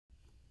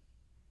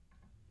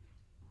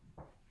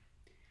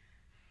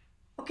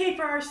Okay,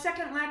 for our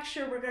second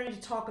lecture, we're going to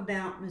talk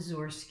about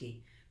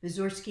Mussorgsky.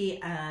 Mussorgsky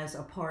as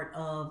a part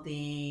of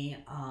the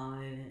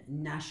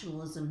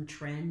nationalism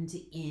trend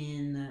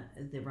in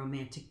the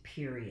Romantic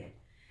period.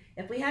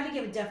 If we had to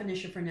give a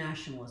definition for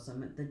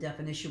nationalism, the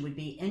definition would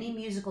be any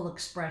musical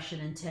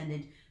expression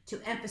intended to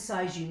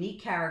emphasize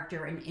unique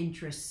character and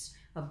interests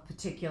of a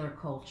particular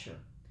culture.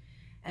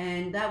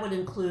 And that would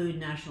include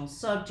national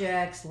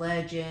subjects,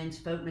 legends,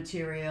 folk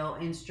material,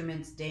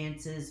 instruments,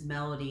 dances,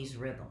 melodies,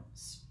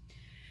 rhythms.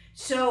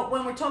 So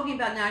when we're talking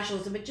about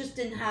nationalism, it just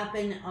didn't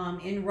happen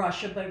in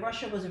Russia, but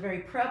Russia was a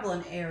very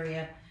prevalent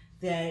area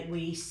that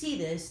we see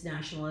this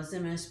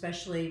nationalism, and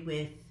especially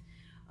with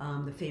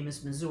the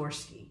famous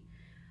Mussorgsky.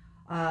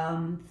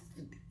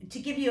 To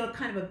give you a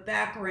kind of a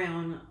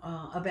background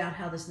about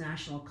how this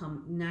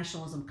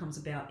nationalism comes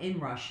about in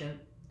Russia,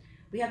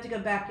 we have to go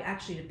back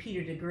actually to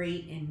Peter the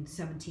Great in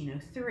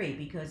 1703,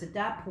 because at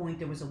that point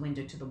there was a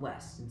window to the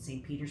west in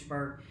St.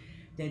 Petersburg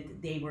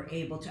that they were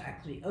able to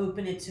actually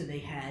open it, so they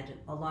had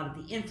a lot of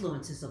the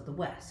influences of the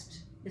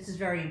West. This is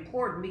very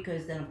important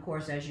because then, of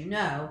course, as you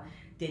know,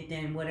 that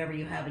then whatever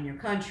you have in your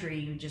country,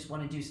 you just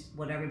want to do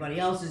what everybody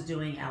else is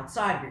doing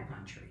outside of your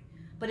country.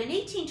 But in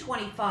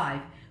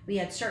 1825, we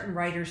had certain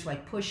writers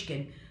like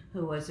Pushkin,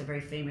 who was a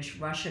very famous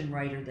Russian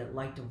writer that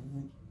liked to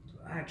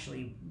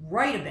actually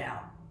write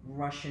about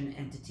Russian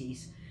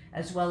entities,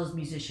 as well as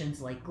musicians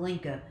like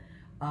Glinka,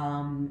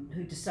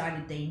 who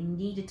decided they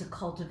needed to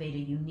cultivate a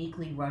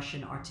uniquely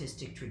Russian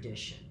artistic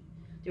tradition.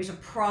 There's a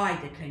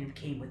pride that kind of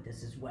came with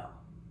this as well.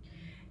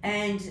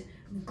 And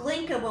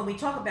Glinka, when we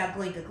talk about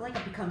Glinka,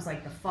 Glinka becomes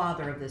like the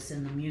father of this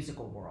in the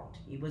musical world.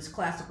 He was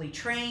classically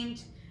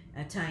trained,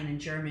 Italian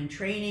and German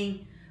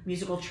training,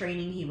 musical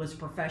training. He was a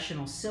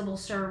professional civil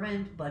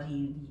servant, but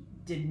he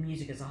did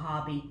music as a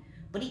hobby.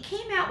 But he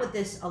came out with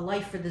this A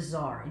Life for the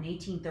Tsar in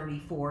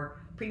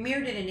 1834,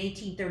 premiered it in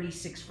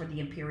 1836 for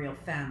the imperial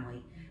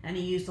family, and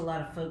he used a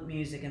lot of folk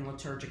music and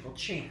liturgical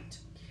chant.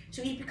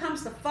 So he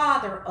becomes the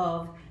father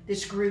of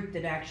this group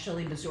that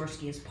actually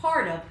Mussorgsky is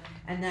part of,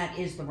 and that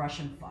is the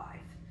Russian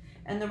Five.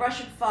 And the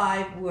Russian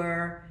Five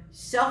were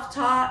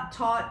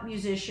self-taught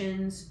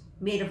musicians,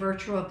 made a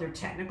virtue of their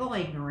technical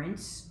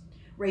ignorance,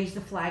 raised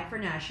the flag for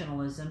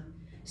nationalism,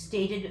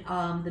 stated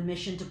the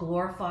mission to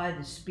glorify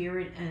the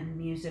spirit and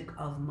music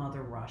of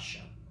Mother Russia.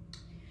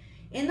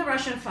 In the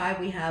Russian Five,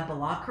 we have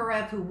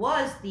Balakirev, who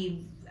was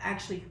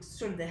actually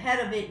sort of the head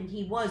of it, and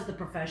he was the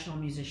professional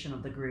musician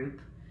of the group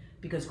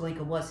because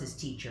Glinka was his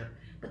teacher.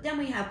 But then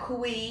we have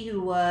Kui,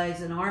 who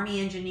was an army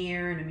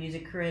engineer and a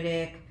music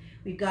critic.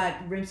 We've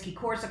got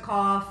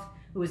Rimsky-Korsakov,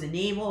 who was a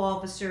naval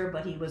officer,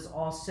 but he was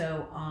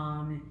also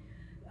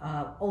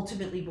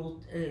ultimately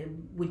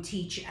would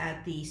teach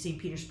at the St.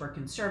 Petersburg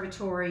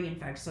Conservatory. In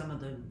fact, some of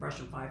the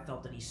Russian Five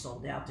felt that he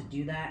sold out to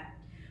do that.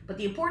 But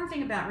the important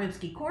thing about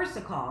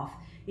Rimsky-Korsakov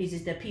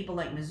is that people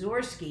like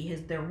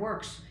Mussorgsky, their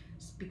works,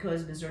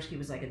 because Mussorgsky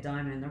was like a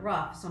diamond in the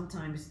rough,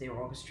 sometimes their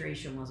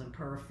orchestration wasn't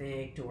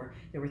perfect, or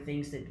there were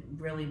things that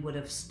really would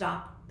have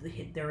stopped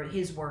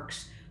his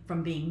works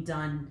from being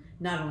done,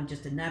 not only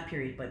just in that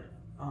period, but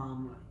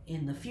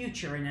in the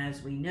future. And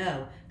as we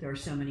know, there are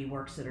so many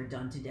works that are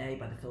done today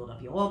by the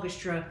Philadelphia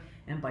Orchestra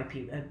and by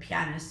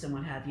pianists and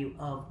what have you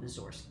of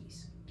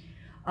Mussorgsky's.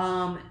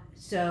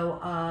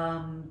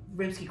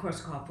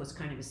 Rimsky-Korsakov was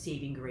kind of a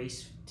saving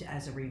grace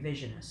as a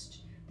revisionist.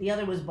 The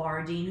other was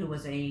Borodin, who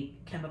was a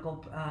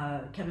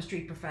chemistry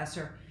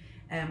professor.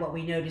 And what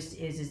we noticed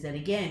is that,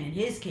 again, in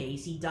his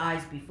case, he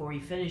dies before he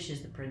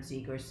finishes the Prince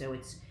Igor, so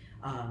it's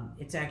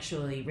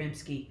actually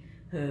Rimsky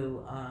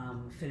who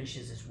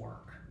finishes his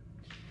work.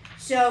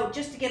 So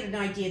just to get an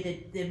idea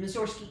that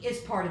Mussorgsky is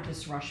part of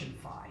this Russian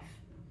Five.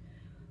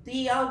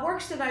 The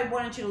works that I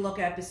wanted you to look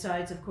at,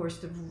 besides, of course,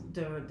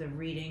 the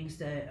readings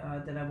that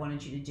I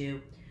wanted you to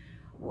do,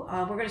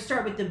 we're going to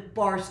start with the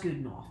Boris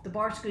Godunov. The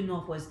Boris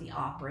Godunov was the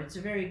opera. It's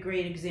a very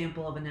great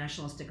example of a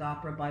nationalistic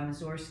opera by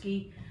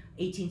Mussorgsky,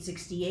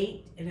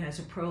 1868. It has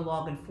a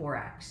prologue and 4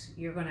 acts.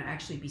 You're going to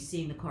actually be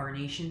seeing the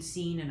coronation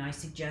scene, and I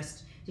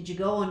suggest that you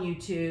go on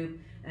YouTube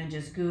and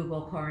just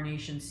Google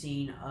coronation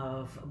scene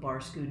of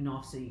Boris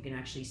Godunov so you can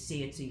actually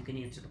see it, so you can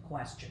answer the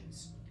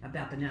questions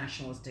about the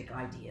nationalistic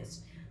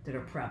ideas that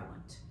are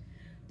prevalent.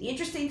 The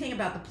interesting thing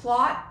about the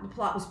plot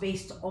was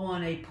based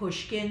on a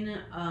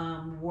Pushkin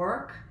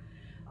work.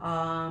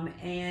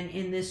 And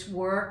in this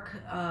work,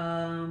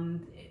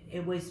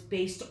 it was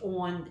based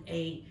on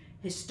a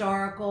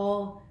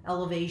historical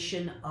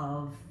elevation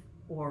of,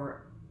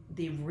 or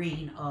the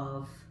reign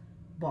of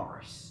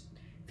Boris,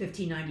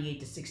 1598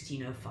 to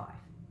 1605.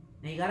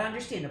 Now you got to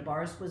understand that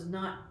Boris was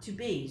not to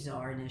be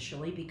Tsar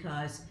initially,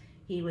 because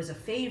he was a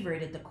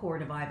favorite at the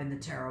court of Ivan the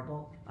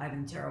Terrible.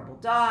 Ivan the Terrible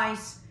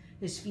dies.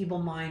 His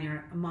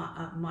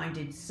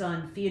feeble-minded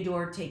son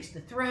Fyodor takes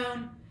the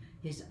throne.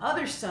 His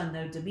other son,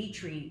 though,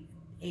 Dmitri,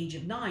 age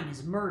of 9,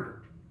 is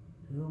murdered.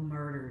 Who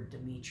murdered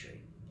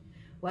Dmitri?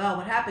 Well,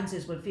 what happens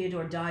is when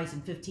Fyodor dies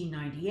in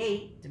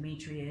 1598,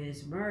 Dmitri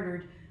is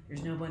murdered.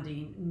 There's no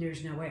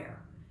heir.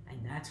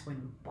 And that's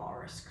when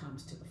Boris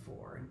comes to the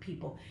fore, and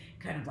people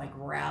kind of like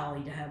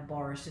rally to have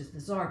Boris as the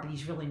Tsar, but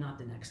he's really not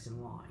the next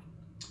in line.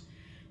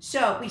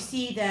 So we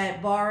see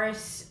that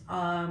Boris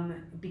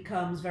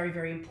becomes very,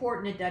 very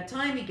important at that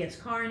time. He gets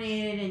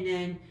coronated, and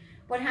then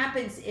what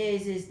happens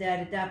is that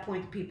at that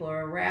point the people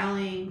are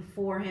rallying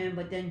for him,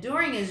 but then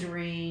during his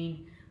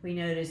reign, we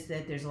notice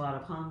that there's a lot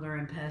of hunger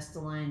and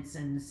pestilence,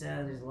 and so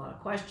there's a lot of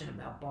question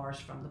about Boris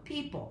from the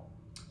people.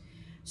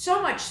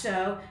 So much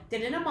so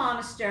that in a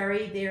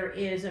monastery there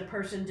is a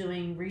person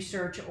doing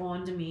research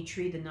on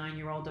Dmitri, the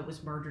 9-year-old that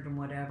was murdered and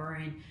whatever,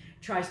 and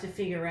tries to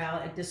figure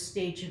out at this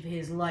stage of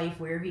his life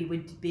where he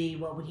would be,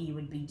 what he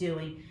would be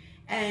doing.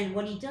 And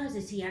what he does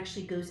is he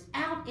actually goes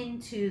out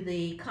into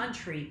the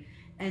country,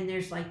 and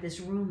there's like this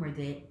rumor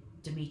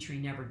that Dmitri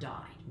never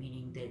died,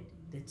 meaning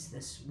that it's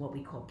this what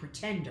we call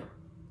pretender.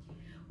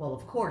 Well,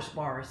 of course,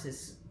 Boris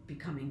is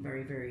becoming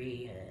very,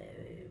 very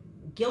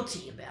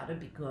guilty about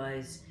it,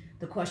 because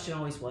the question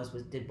always was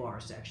did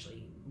Boris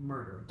actually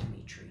murder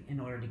Dmitri in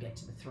order to get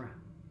to the throne?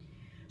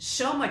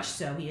 So much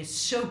so, he is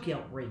so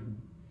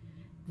guilt-ridden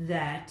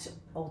that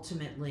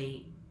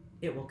ultimately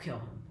it will kill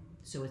him.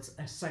 So it's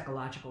a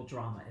psychological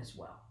drama as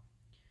well.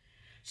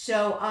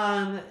 So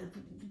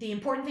the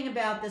important thing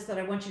about this that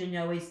I want you to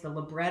know is the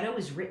libretto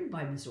is written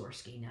by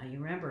Mussorgsky. Now you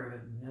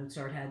remember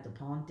Mozart had the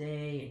Ponte,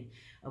 and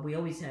we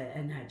always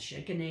had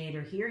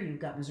Schickenader. Here you've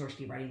got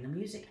Mussorgsky writing the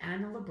music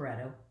and the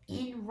libretto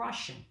in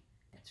Russian.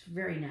 That's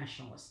very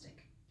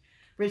nationalistic.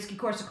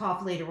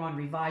 Rimsky-Korsakov later on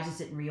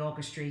revises it and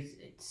reorchestrates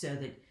it so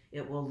that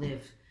it will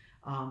live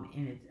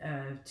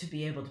to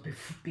be able to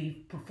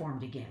be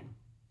performed again.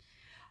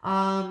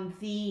 So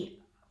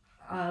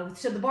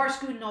the Boris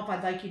Godunov,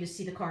 I'd like you to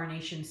see the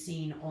coronation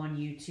scene on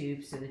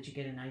YouTube so that you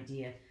get an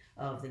idea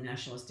of the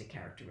nationalistic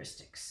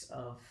characteristics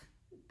of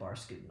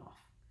Boris Godunov.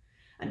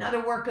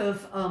 Another work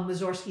of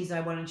Mussorgsky's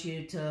I wanted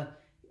you to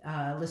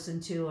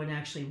listen to and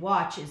actually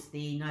watch is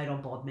The Night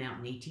on Bald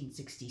Mountain,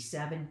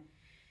 1867.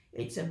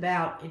 It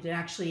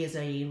actually is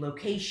a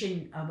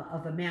location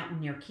of a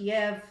mountain near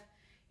Kiev.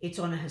 It's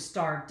on a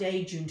historic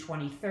day, June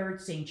 23rd,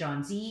 St.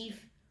 John's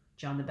Eve,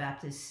 John the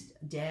Baptist's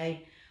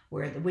Day,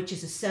 where the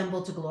witches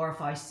assemble to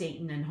glorify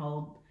Satan and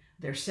hold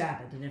their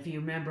Sabbath. And if you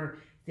remember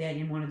that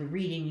in one of the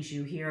readings,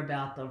 you hear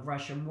about the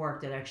Russian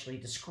work that actually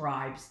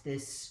describes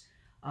this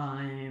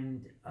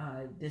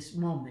this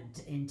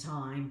moment in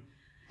time.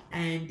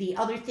 And the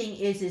other thing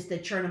is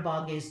that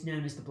Chernobog is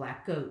known as the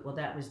Black Goat. Well,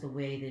 that was the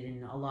way that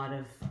in a lot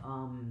of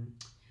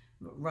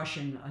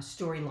Russian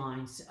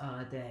storylines,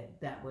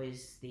 that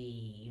was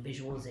the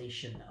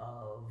visualization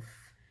of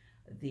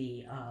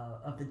the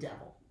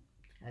devil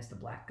as the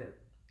Black Goat.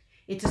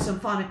 It's a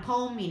symphonic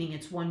poem, meaning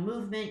it's one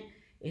movement.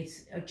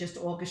 It's just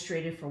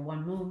orchestrated for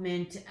one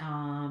movement,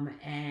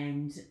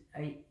 and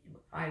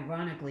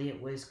ironically, it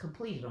was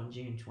completed on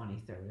June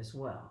 23rd as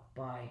well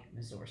by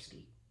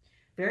Mussorgsky.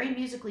 Very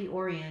musically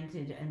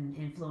oriented and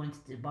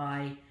influenced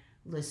by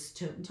Liszt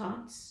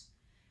Totentanz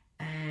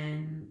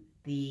and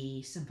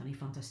the Symphonie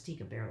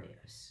Fantastique of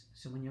Berlioz.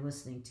 So when you're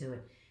listening to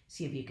it,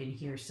 see if you can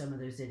hear some of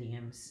those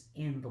idioms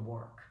in the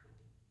work.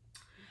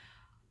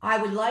 I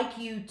would like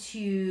you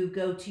to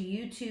go to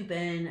YouTube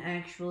and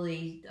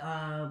actually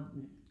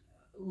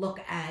look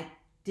at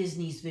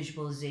Disney's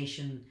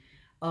visualization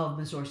of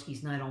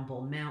Mussorgsky's Night on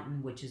Bald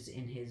Mountain, which is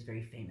in his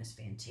very famous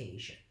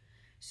Fantasia.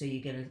 So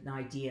you get an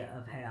idea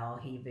of how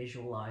he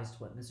visualized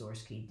what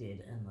Mussorgsky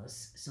did in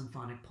this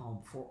symphonic poem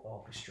for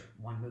orchestra,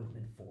 one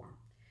movement form.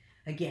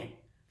 Again,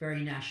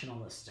 very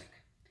nationalistic.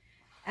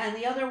 And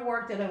the other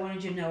work that I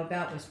wanted you to know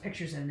about was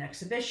Pictures at an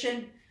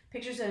Exhibition.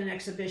 Pictures at an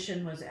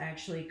Exhibition was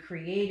actually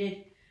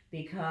created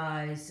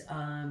because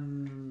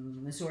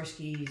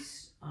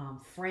Mussorgsky's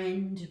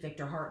friend,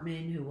 Victor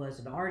Hartmann, who was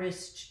an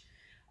artist,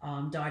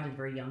 died at a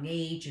very young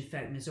age. In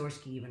fact,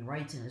 Mussorgsky even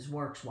writes in his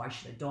works, why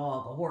should a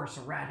dog, a horse,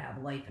 a rat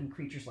have life and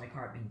creatures like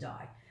Hartmann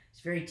die?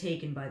 He's very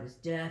taken by this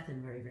death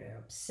and very, very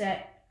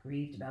upset,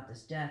 grieved about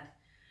this death.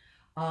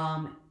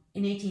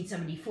 In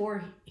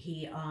 1874,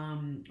 he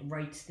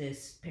writes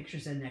this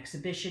Pictures at an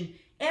Exhibition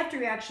after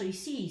he actually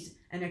sees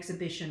an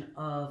exhibition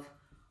of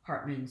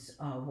Hartmann's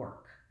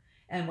work.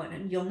 And what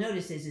you'll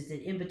notice is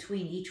that in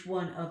between each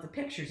one of the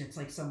pictures, it's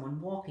like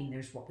someone walking.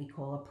 There's what we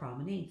call a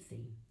promenade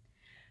theme.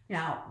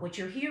 Now, what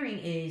you're hearing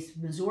is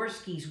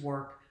Mussorgsky's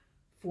work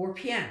for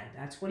piano.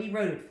 That's what he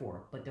wrote it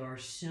for. But there are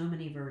so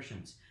many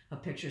versions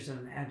of Pictures at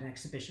an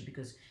Exhibition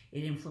because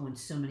it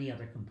influenced so many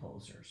other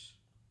composers.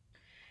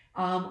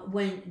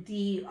 When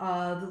the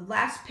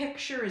last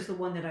picture is the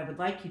one that I would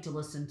like you to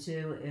listen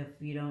to if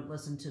you don't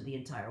listen to the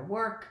entire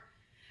work,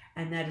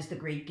 and that is the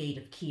Great Gate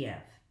of Kiev.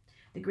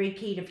 The Great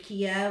Gate of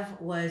Kiev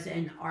was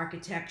an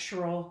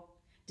architectural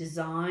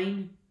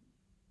design,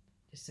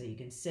 just so you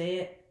can say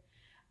it.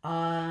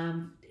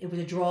 It was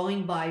a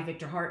drawing by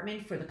Victor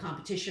Hartmann for the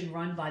competition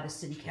run by the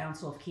City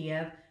Council of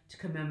Kiev to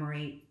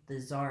commemorate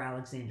the Tsar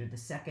Alexander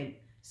II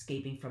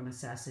escaping from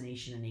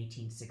assassination in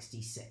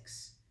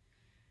 1866.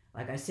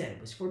 Like I said,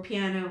 it was for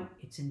piano.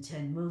 It's in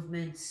 10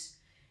 movements.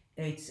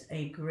 It's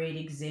a great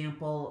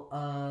example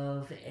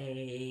of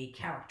a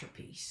character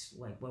piece,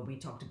 like when we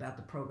talked about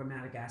the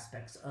programmatic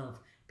aspects of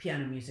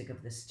piano music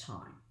of this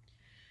time.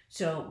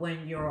 So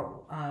when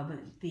you're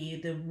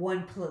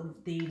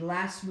the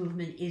last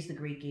movement is the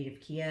Great Gate of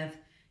Kiev.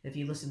 If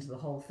you listen to the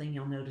whole thing,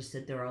 you'll notice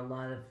that there are a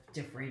lot of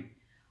different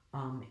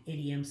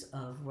idioms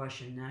of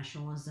Russian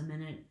nationalism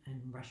in it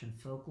and Russian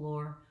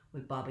folklore,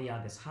 with Baba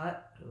Yaga's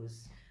hut,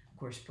 who's of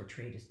course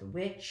portrayed as the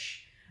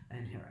witch,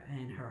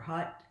 and her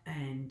hut,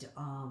 and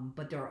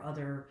but there are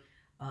other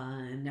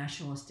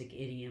nationalistic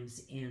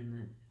idioms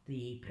in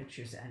the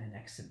pictures at an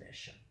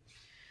exhibition.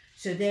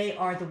 So they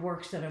are the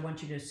works that I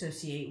want you to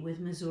associate with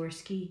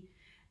Mussorgsky.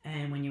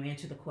 And when you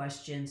answer the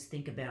questions,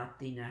 think about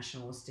the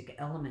nationalistic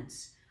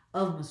elements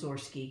of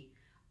Mussorgsky,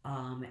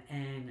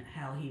 and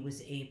how he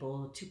was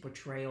able to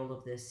portray all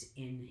of this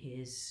in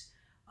his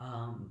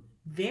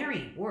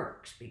variant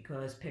works,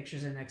 because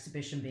Pictures and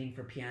Exhibition being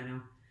for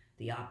piano,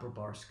 the opera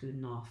bar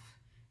Skudinov,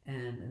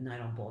 and The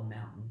Night on Bald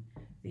Mountain,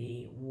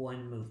 the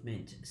one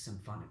movement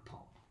symphonic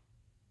poem.